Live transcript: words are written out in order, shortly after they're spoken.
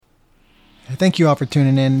Thank you all for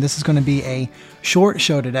tuning in. This is going to be a short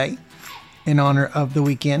show today in honor of the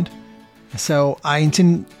weekend. So I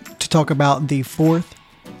intend to talk about the 4th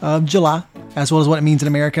of July, as well as what it means in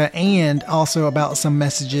America, and also about some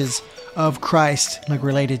messages of Christ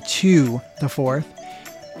related to the 4th.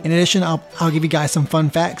 In addition, I'll give you guys some fun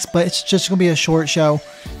facts, but it's just going to be a short show,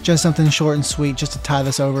 just something short and sweet, just to tie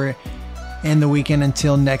this over in the weekend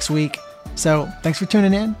until next week. So thanks for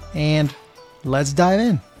tuning in, and let's dive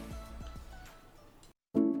in.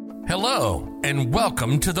 Hello, and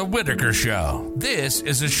welcome to The Whitaker Show. This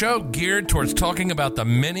is a show geared towards talking about the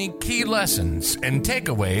many key lessons and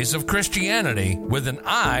takeaways of Christianity with an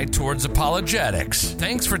eye towards apologetics.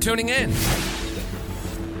 Thanks for tuning in.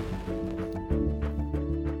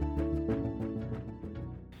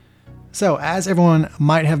 So, as everyone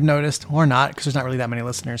might have noticed, or not, because there's not really that many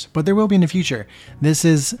listeners, but there will be in the future. This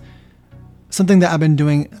is something that I've been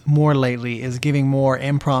doing more lately, is giving more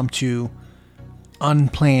impromptu,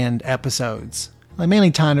 unplanned episodes,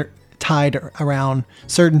 mainly tied around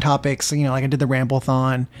certain topics, like I did the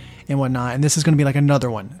Ramble-thon and whatnot. And this is going to be like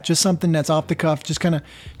another one, just something that's off the cuff, just kind of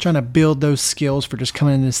trying to build those skills for just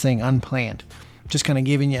coming into this thing unplanned, just kind of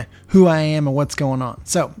giving you who I am and what's going on.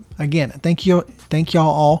 So again, thank y'all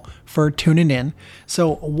all for tuning in.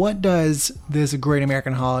 So what does this great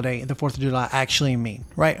American holiday, the 4th of July, actually mean,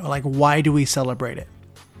 right? Like, why do we celebrate it?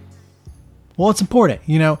 Well, it's important.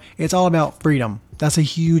 It's all about freedom. That's a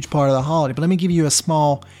huge part of the holiday. But let me give you a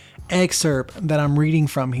small excerpt that I'm reading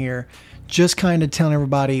from here, just kind of telling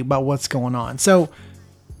everybody about what's going on. So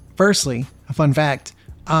firstly, a fun fact,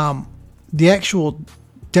 the actual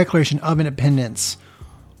Declaration of Independence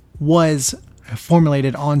was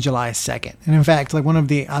formulated on July 2nd. And in fact, one of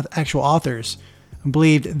the actual authors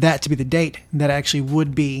believed that to be the date that actually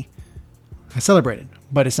would be celebrated,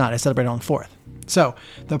 but it's not. It's celebrated on the 4th. So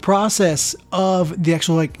the process of the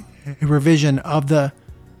actual revision of the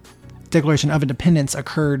Declaration of Independence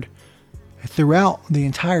occurred throughout the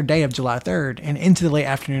entire day of July 3rd and into the late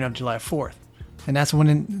afternoon of July 4th. And that's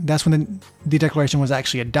when the Declaration was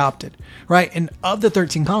actually adopted, right? And of the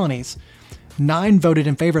 13 colonies, 9 voted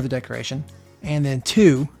in favor of the Declaration, and then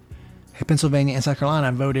 2, Pennsylvania and South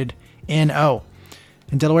Carolina, voted no.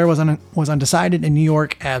 And Delaware was undecided, and New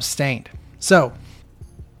York abstained. So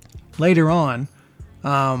later on,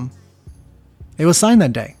 it was signed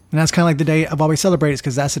that day, and that's kind of like the day of always celebrated,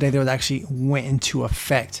 because that's the day that it actually went into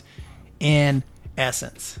effect in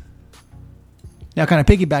essence. Now, kind of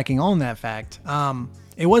piggybacking on that fact,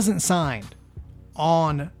 it wasn't signed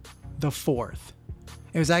on the 4th.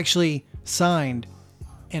 It was actually signed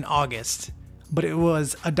in August, but it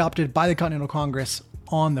was adopted by the Continental Congress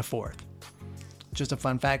on the 4th. Just a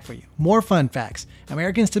fun fact for you. More fun facts.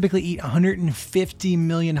 Americans typically eat 150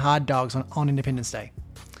 million hot dogs on Independence Day.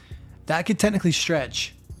 That could technically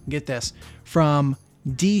stretch, get this, from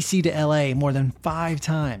DC to LA more than 5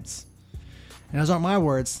 times. And those aren't my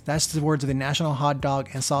words. That's the words of the National Hot Dog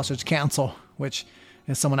and Sausage Council, which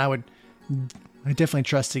is someone I definitely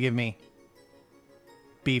trust to give me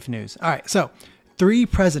beef news. All right, so 3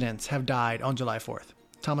 presidents have died on July 4th.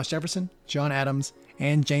 Thomas Jefferson, John Adams,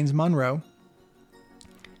 and James Monroe.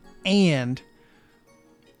 And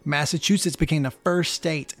Massachusetts became the first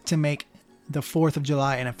state to make the 4th of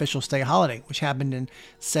July an official state holiday, which happened in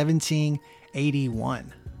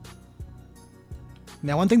 1781.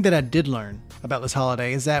 Now, one thing that I did learn about this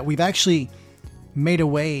holiday is that we've actually made a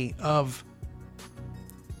way of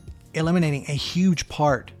eliminating a huge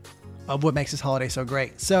part of what makes this holiday so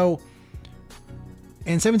great. So,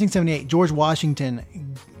 in 1778, George Washington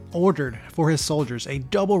ordered for his soldiers a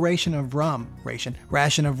double ration of rum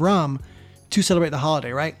to celebrate the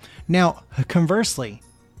holiday, right? Now, conversely,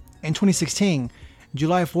 in 2016,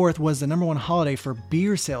 July 4th was the number 1 holiday for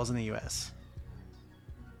beer sales in the U.S.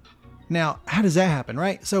 Now, how does that happen,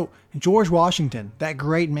 right? So, George Washington, that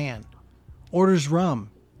great man, orders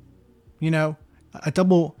rum, a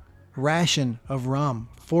double ration of rum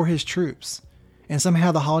for his troops, and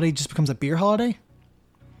somehow the holiday just becomes a beer holiday?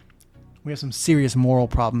 We have some serious moral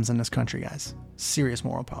problems in this country, guys. Serious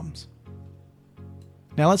moral problems.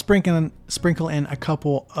 Now, let's sprinkle in a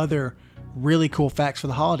couple other really cool facts for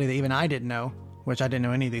the holiday that even I didn't know, which I didn't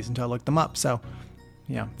know any of these until I looked them up. So,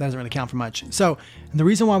 that doesn't really count for much. So the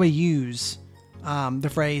reason why we use the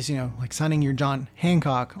phrase, signing your John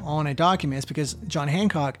Hancock on a document is because John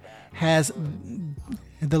Hancock has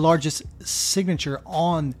the largest signature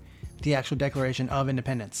on the actual Declaration of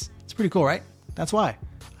Independence. It's pretty cool, right? That's why.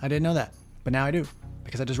 I didn't know that, but now I do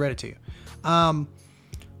because I just read it to you.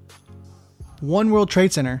 One World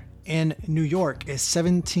Trade Center in New York is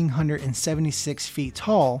 1,776 feet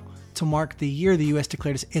tall to mark the year the U.S.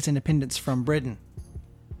 declared its independence from Britain.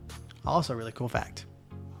 Also a really cool fact.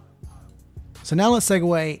 So now let's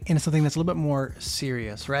segue into something that's a little bit more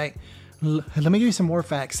serious, right? Let me give you some more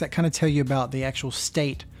facts that kind of tell you about the actual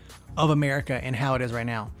state of America and how it is right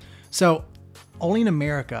now. So only in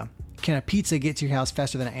America can a pizza get to your house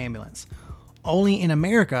faster than an ambulance. Only in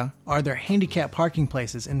America are there handicap parking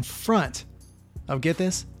places in front of, get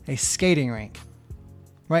this, a skating rink,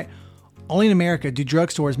 right? Only in America do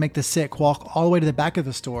drugstores make the sick walk all the way to the back of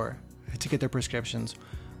the store to get their prescriptions,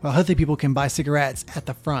 while healthy people can buy cigarettes at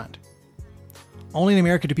the front. Only in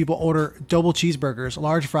America do people order double cheeseburgers,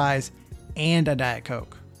 large fries, and a Diet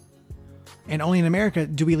Coke. And only in America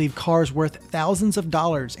do we leave cars worth thousands of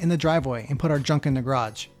dollars in the driveway and put our junk in the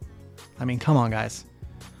garage. I mean, come on, guys.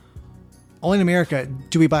 Only in America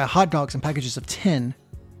do we buy hot dogs in packages of 10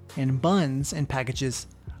 and buns in packages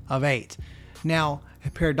of 8. Now,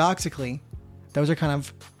 paradoxically, those are kind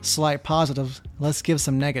of slight positives. Let's give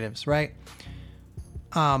some negatives, right?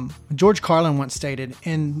 George Carlin once stated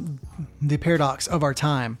in The Paradox of Our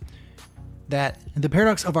Time that the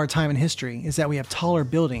paradox of our time in history is that we have taller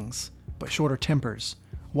buildings but shorter tempers,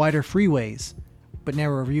 wider freeways but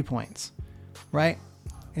narrower viewpoints, right?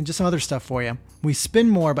 And just some other stuff for you. We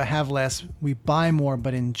spend more but have less. We buy more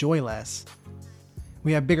but enjoy less.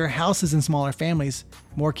 We have bigger houses and smaller families,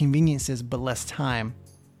 more conveniences but less time,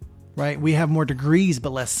 right? We have more degrees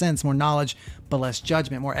but less sense, more knowledge but less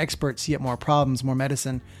judgment, more experts yet more problems, more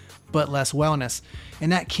medicine but less wellness.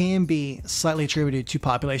 And that can be slightly attributed to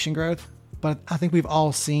population growth, but I think we've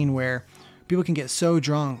all seen where people can get so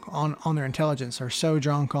drunk on their intelligence or so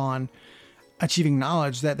drunk on achieving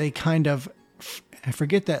knowledge that they kind of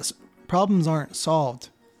forget that problems aren't solved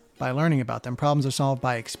by learning about them. Problems are solved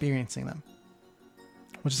by experiencing them,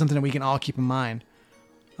 which is something that we can all keep in mind.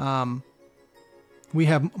 We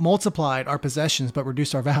have multiplied our possessions but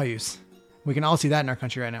reduced our values. We can all see that in our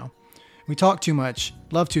country right now. We talk too much,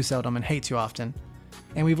 love too seldom, and hate too often.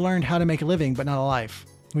 And we've learned how to make a living but not a life.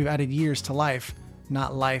 We've added years to life,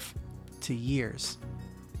 not life to years,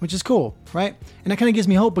 which is cool, right? And that kind of gives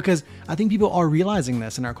me hope because I think people are realizing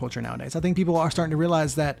this in our culture nowadays. I think people are starting to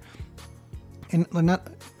realize that, and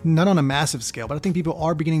not on a massive scale, but I think people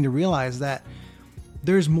are beginning to realize that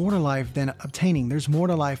there's more to life than obtaining. There's more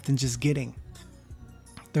to life than just getting.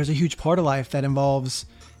 There's a huge part of life that involves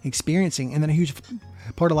experiencing, and then a huge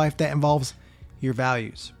part of life that involves your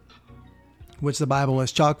values, which the Bible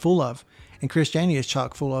is chock full of, and Christianity is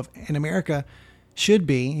chock full of, and America should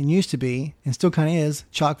be, and used to be, and still kind of is,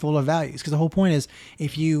 chock full of values. Because the whole point is,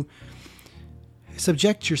 if you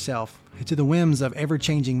subject yourself to the whims of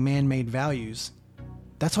ever-changing man-made values,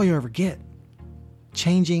 that's all you ever get.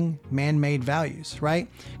 Changing man-made values, right?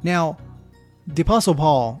 Now, the Apostle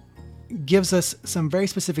Paul gives us some very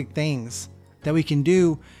specific things that we can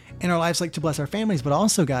do in our lives, like to bless our families, but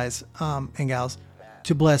also, guys and gals,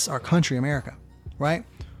 to bless our country, America, right?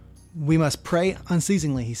 We must pray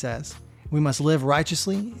unceasingly, he says. We must live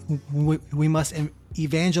righteously. We must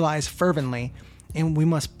evangelize fervently, and we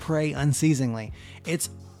must pray unceasingly. It's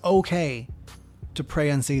okay to pray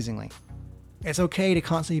unceasingly. It's okay to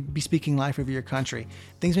constantly be speaking life over your country.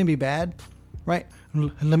 Things may be bad, right?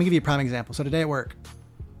 Let me give you a prime example. So today at work,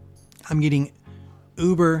 I'm getting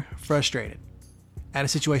uber frustrated at a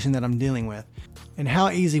situation that I'm dealing with. And how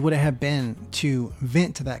easy would it have been to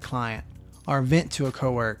vent to that client, or vent to a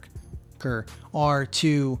coworker, or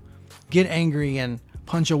to get angry and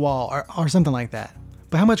punch a wall, or something like that?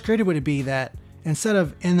 But how much greater would it be that instead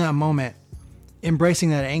of in that moment embracing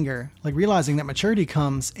that anger, like realizing that maturity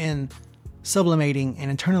comes in sublimating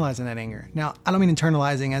and internalizing that anger. Now, I don't mean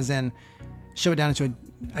internalizing as in shove it down into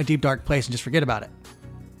a deep, dark place and just forget about it.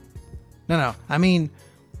 No. I mean,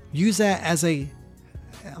 use that as a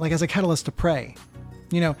catalyst to pray.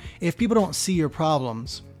 You know, if people don't see your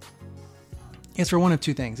problems, it's for one of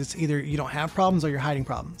two things. It's either you don't have problems or you're hiding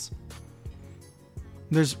problems.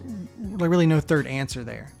 There's really no third answer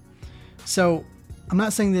there. So I'm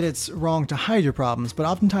not saying that it's wrong to hide your problems, but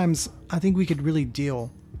oftentimes I think we could really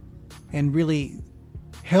deal and really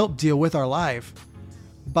help deal with our life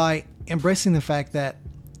by embracing the fact that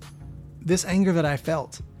this anger that I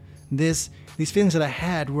felt, these feelings that I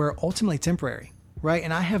had were ultimately temporary, right?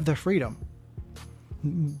 And I have the freedom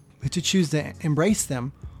to choose to embrace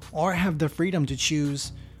them, or have the freedom to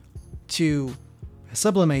choose to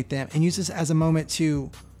sublimate them and use this as a moment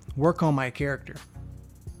to work on my character.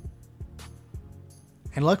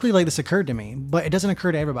 And luckily, like, this occurred to me, but it doesn't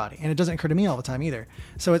occur to everybody, and it doesn't occur to me all the time either.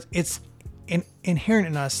 So it's inherent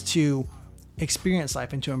in us to experience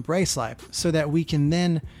life and to embrace life, so that we can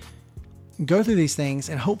then go through these things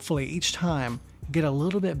and hopefully each time get a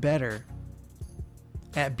little bit better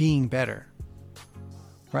at being better,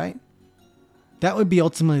 right? that would be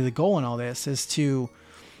ultimately the goal in all this, it's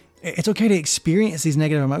okay to experience these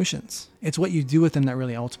negative emotions. It's what you do with them that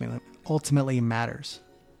really ultimately matters.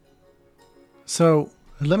 So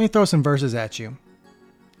let me throw some verses at you.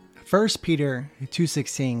 1 Peter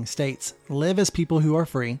 2:16 states, "Live as people who are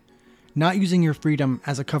free, not using your freedom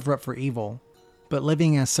as a cover-up for evil, but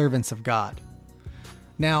living as servants of God."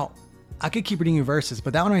 Now, I could keep reading you verses,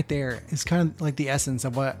 but that one right there is kind of like the essence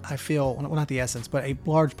of what I feel, well, not the essence, but a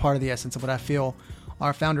large part of the essence of what I feel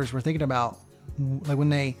our founders were thinking about, like when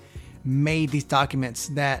they made these documents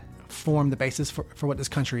that form the basis for what this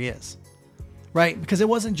country is, right? Because it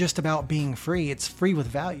wasn't just about being free. It's free with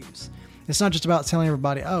values. It's not just about telling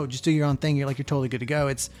everybody, oh, just do your own thing. You're totally good to go.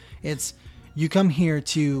 It's you come here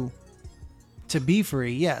to be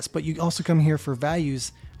free, yes, but you also come here for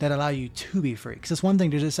values that allow you to be free. Because it's one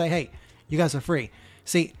thing to just say, hey, you guys are free.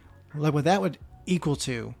 See, like what that would equal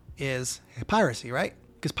to is piracy, right?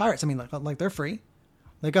 Because pirates, I mean, like they're free.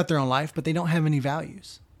 They got their own life, but they don't have any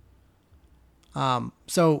values.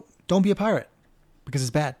 So don't be a pirate because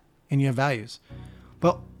it's bad and you have values.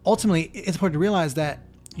 But ultimately, it's important to realize that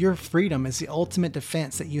your freedom is the ultimate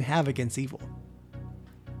defense that you have against evil.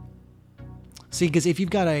 See, because if you've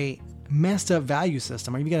got a messed up value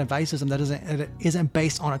system, or you've got a value system that isn't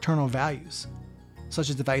based on eternal values, such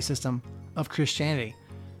as the value system of Christianity,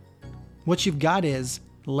 what you've got is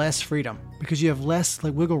less freedom because you have less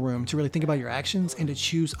wiggle room to really think about your actions and to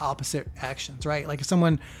choose opposite actions, right? Like if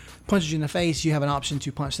someone punches you in the face, you have an option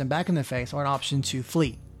to punch them back in the face or an option to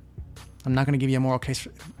flee. I'm not going to give you a moral case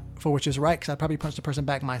for which is right, because I'd probably punch the person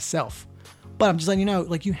back myself. But I'm just letting you know,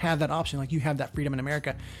 you have that option, you have that freedom in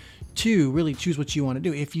America to really choose what you want to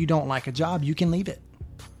do. If you don't like a job, you can leave it.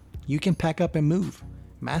 You can pack up and move.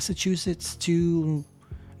 Massachusetts to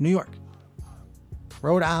New York,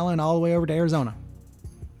 Rhode Island, all the way over to Arizona.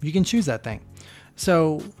 You can choose that thing.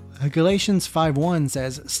 So Galatians 5:1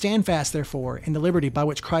 says, "Stand fast, therefore, in the liberty by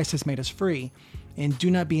which Christ has made us free, and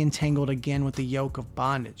do not be entangled again with the yoke of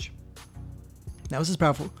bondage." Now, this is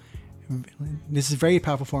powerful. This is very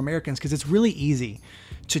powerful for Americans because it's really easy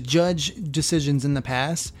to judge decisions in the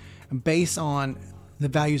past based on the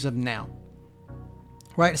values of now.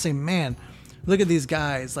 Right? To say, man, look at these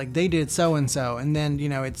guys, they did so and so, and then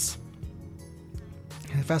it's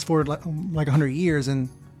fast forward like 100 years and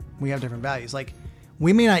we have different values.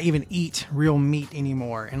 We may not even eat real meat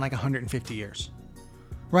anymore in 150 years.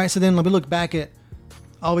 Right? So then we look back at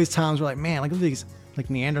all these times, we're like, man, look at these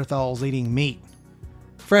Neanderthals eating meat.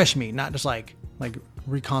 Fresh meat, not just like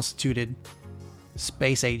reconstituted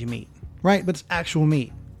space age meat, right? But it's actual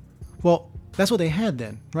meat. Well, that's what they had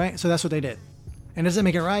then, right? So that's what they did. And it doesn't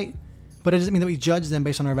make it right, but it doesn't mean that we judge them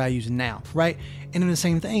based on our values now, right? And in the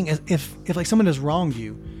same thing, as if someone has wronged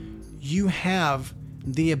you, you have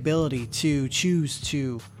the ability to choose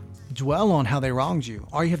to dwell on how they wronged you,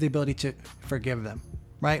 or you have the ability to forgive them,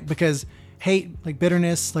 right? Because hate,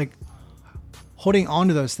 bitterness, holding on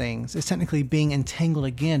to those things is technically being entangled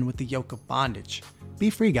again with the yoke of bondage. Be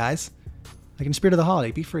free, guys. In the spirit of the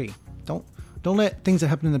holiday, be free. Don't let things that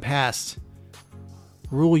happened in the past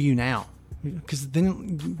rule you now, because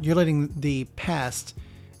then you're letting the past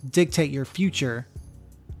dictate your future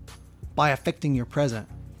by affecting your present.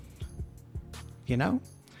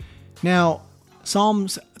 Now,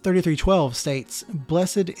 Psalms 33:12 states,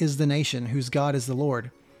 "Blessed is the nation whose God is the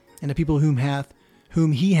Lord, and the people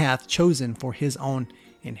whom he hath chosen for his own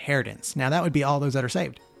inheritance." Now, that would be all those that are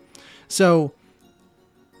saved. So,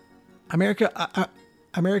 America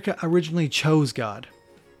originally chose God,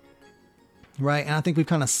 right? And I think we've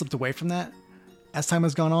kind of slipped away from that as time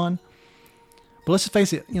has gone on. But let's just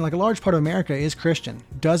face it, a large part of America is Christian,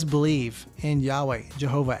 does believe in Yahweh,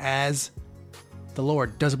 Jehovah, as the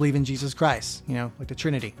Lord, does believe in Jesus Christ, the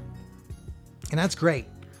Trinity. And that's great,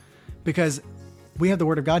 because we have the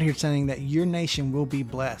word of God here saying that your nation will be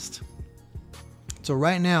blessed. So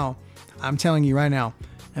right now, I'm telling you right now,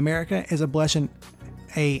 America is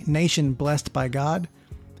a nation blessed by God.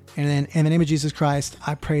 And then in the name of Jesus Christ,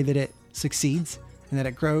 I pray that it succeeds and that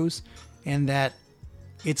it grows and that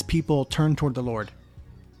its people turn toward the Lord.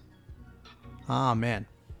 Amen.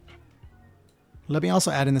 Let me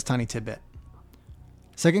also add in this tiny tidbit.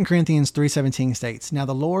 2 Corinthians 3:17 states, "Now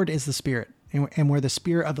the Lord is the Spirit, and where the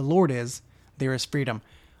Spirit of the Lord is, there is freedom."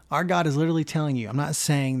 Our God is literally telling you, I'm not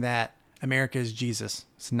saying that America is Jesus.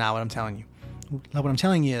 It's not what I'm telling you. What I'm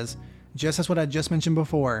telling you is, just as what I just mentioned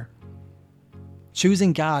before,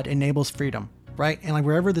 choosing God enables freedom, right? And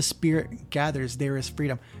wherever the Spirit gathers, there is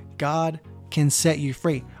freedom. God can set you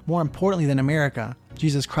free. More importantly than America,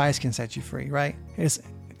 Jesus Christ can set you free, right? It's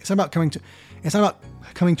not about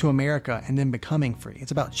coming to America and then becoming free.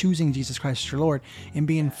 It's about choosing Jesus Christ as your Lord and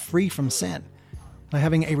being free from sin. Like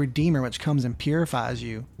having a redeemer which comes and purifies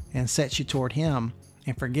you and sets you toward him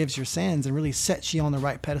and forgives your sins and really sets you on the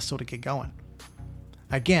right pedestal to get going.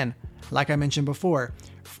 Again, like I mentioned before,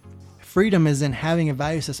 freedom is in having a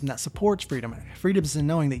value system that supports freedom. Freedom is in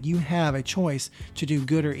knowing that you have a choice to do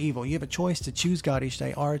good or evil. You have a choice to choose God each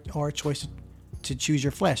day or a choice to choose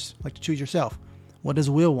your flesh, like to choose yourself. What does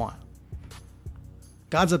Will want?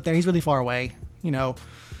 God's up there. He's really far away. You know,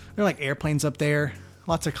 there are like airplanes up there,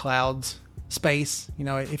 lots of clouds, space. You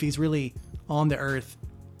know, if he's really on the earth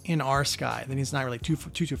in our sky, then he's not really too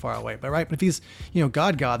far away. But if he's, you know,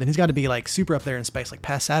 God, then he's got to be like super up there in space, like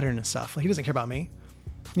past Saturn and stuff. Like he doesn't care about me.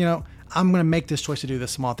 You know, I'm going to make this choice to do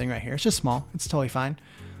this small thing right here. It's just small. It's totally fine.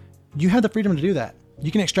 You have the freedom to do that.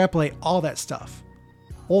 You can extrapolate all that stuff.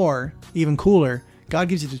 Or even cooler, God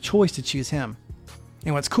gives you the choice to choose him.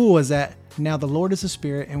 And what's cool is that now the Lord is the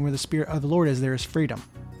Spirit, and where the Spirit of the Lord is, there is freedom.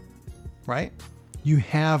 Right? You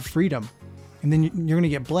have freedom. And then you're going to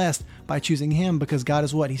get blessed by choosing him, because God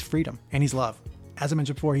is what? He's freedom and he's love. As I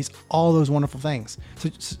mentioned before, he's all those wonderful things.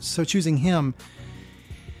 So choosing him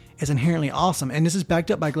is inherently awesome. And this is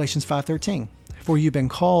backed up by Galatians 5:13. For you've been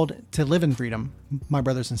called to live in freedom, my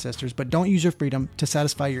brothers and sisters, but don't use your freedom to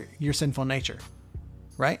satisfy your sinful nature.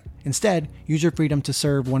 Right? Instead, use your freedom to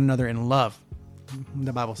serve one another in love,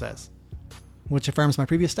 the Bible says, which affirms my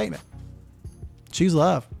previous statement. Choose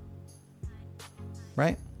love.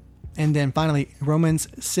 Right? And then finally, Romans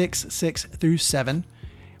 6:6-7.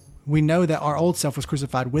 We know that our old self was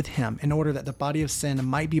crucified with him in order that the body of sin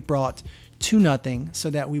might be brought to nothing, so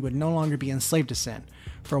that we would no longer be enslaved to sin.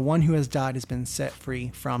 For one who has died has been set free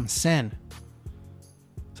from sin.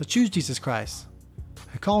 So choose Jesus Christ.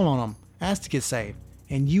 Call on him. Ask to get saved.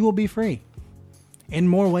 And you will be free. In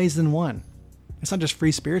more ways than one. It's not just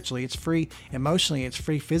free spiritually. It's free emotionally. It's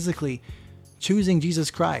free physically. Choosing Jesus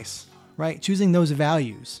Christ. Right? Choosing those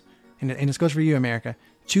values. And this goes for you, America.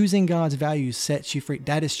 Choosing God's values sets you free.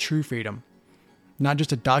 That is true freedom. Not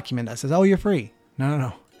just a document that says, oh, you're free.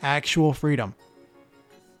 No. Actual freedom.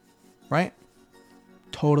 Right?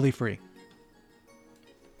 Totally free.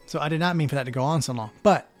 So I did not mean for that to go on so long.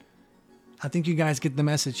 But I think you guys get the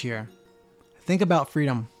message here. Think about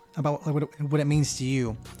freedom. About what it means to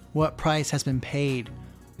you. What price has been paid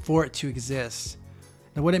for it to exist.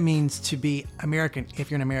 And what it means to be American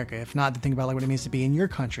if you're in America. If not, then think about what it means to be in your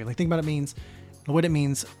country. Think about what it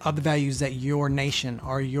means of the values that your nation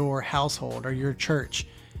or your household or your church,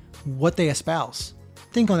 what they espouse.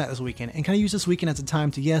 Think on that this weekend and kind of use this weekend as a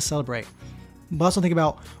time to, yes, celebrate. But also think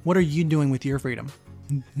about, what are you doing with your freedom?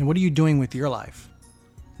 And what are you doing with your life?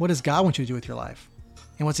 What does God want you to do with your life?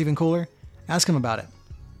 And what's even cooler, ask him about it.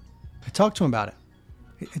 Talk to him about it.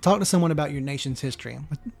 Talk to someone about your nation's history.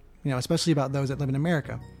 Especially about those that live in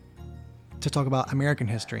America. To talk about American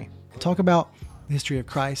history. Talk about the history of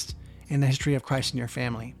Christ and the history of Christ in your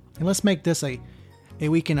family. And let's make this a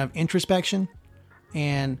weekend of introspection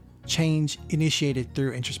and change initiated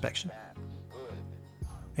through introspection.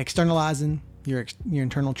 Externalizing your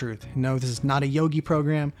internal truth. No, this is not a yogi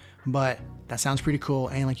program, but that sounds pretty cool,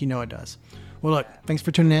 and like it does. Well, look, thanks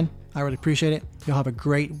for tuning in. I really appreciate it. You'll have a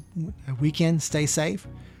great weekend. Stay safe.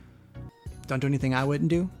 Don't do anything I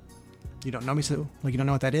wouldn't do. You don't know me, so you don't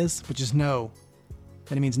know what that is, but just know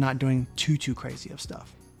that it means not doing too crazy of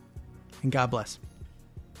stuff. And God bless.